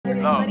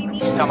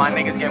Tell my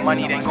niggas get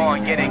money, then go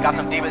and get it. Got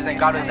some divas and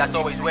goblins that's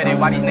always with it.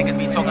 Why these niggas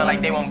be talking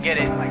like they won't get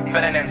it?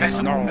 Feeling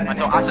invincible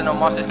until I send the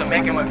monsters to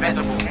make him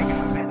invincible.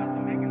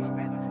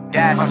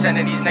 Dash, I'm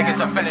sending these niggas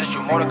to finish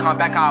you. Mortal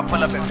Kombat, how I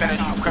pull up and finish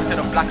you. Crip to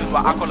the block is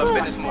what I call a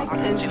business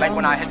move. She like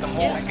when I hit the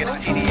move. Get a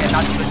TD and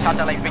I do the top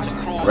like Rachel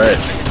Cruz.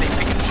 Bitches, they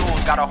pick and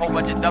choose. Got a whole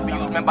bunch of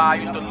W's. Remember I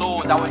used to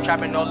lose. I was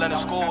trapping all in the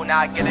school. Now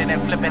I get it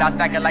and flip it. I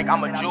stack it like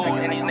I'm a Jew.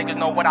 And these niggas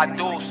know what I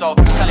do. So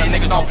tell these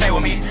niggas don't play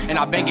with me. And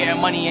I been getting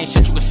money, ain't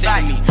shit you can say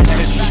to me. And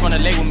the streets wanna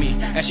lay with me.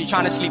 And she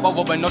tryna sleep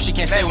over, but no, she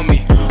can't stay with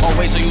me. Oh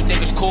wait, so you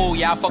think it's cool?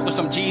 Yeah, I fuck with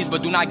some G's,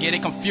 but do not get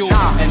it confused.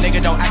 And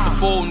nigga don't act the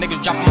fool.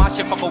 Niggas dropping my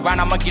shit, fuck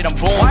around, I'ma get them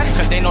boom.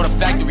 Cause they know the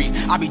factory.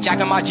 I be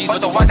jacking my G's, but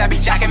the ones that be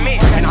jacking me.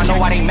 And I know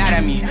why they mad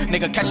at me.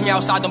 Nigga catch me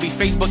outside, don't be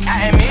Facebook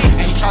atting me.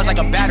 And he charged like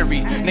a battery.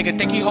 Nigga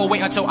think he hold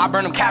wait until I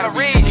burn them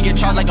calories. He get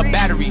charged like a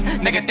battery.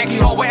 Nigga think he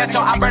hold wait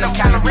until I burn them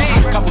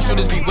calories. Couple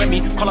shooters be with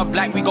me, call up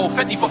black, we go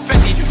 50 for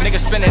 50.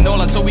 Niggas spinning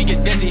all until we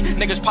get dizzy.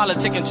 Niggas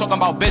politicking, talking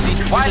about busy.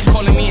 Why just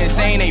calling me and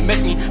saying they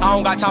miss me? I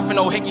don't got time for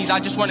no hickeys, I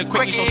just want a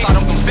quickie, so slide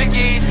them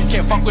convictions.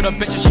 Can't fuck with a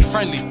bitch if she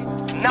friendly.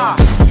 Nah,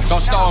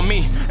 don't start with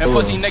me. And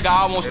pussy nigga,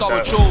 I won't start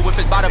with you. If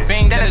it's bada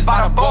bing, then it's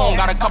bada boom.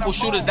 Got a couple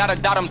shooters that'll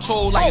dot them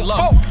too. Like,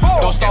 look,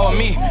 don't start with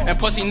me. And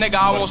pussy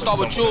nigga, I won't start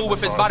with you.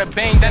 If it's bada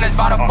bing, then it's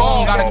bada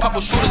boom. Got a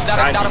couple shooters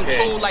that'll dot them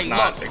too. Like,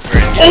 look.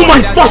 Oh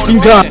my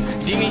fucking god!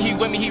 Demon, he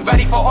with me, he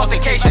ready for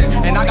altercations.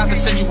 And I got the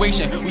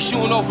situation. We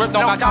shooting off rip,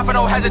 don't got time for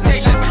no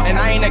hesitations. And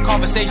I ain't in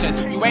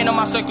conversations. You ain't on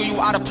my circle,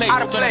 you out of place.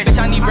 So that bitch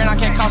I need brain, I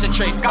can't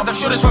concentrate. Got the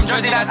shooters from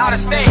Jersey that's out of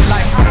state.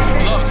 Like,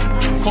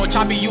 look, call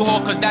Choppy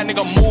U-Haul cause that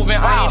nigga moving.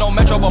 I ain't no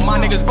Metro, but my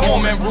niggas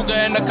booming.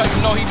 Ruger in the cut,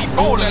 you know he be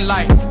bowling.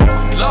 Like,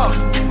 look,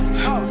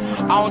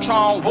 I don't try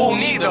on woo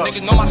neither.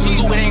 Niggas know my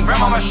salute, it ain't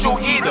grandmama shoot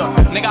either.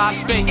 Nigga, I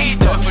spit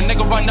ether. If a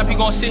nigga run up, he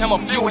gon' see him a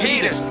few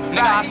heaters. Nigga,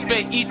 I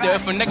spit ether.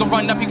 If a nigga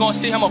run up, he gon'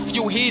 see him a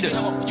few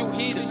heaters.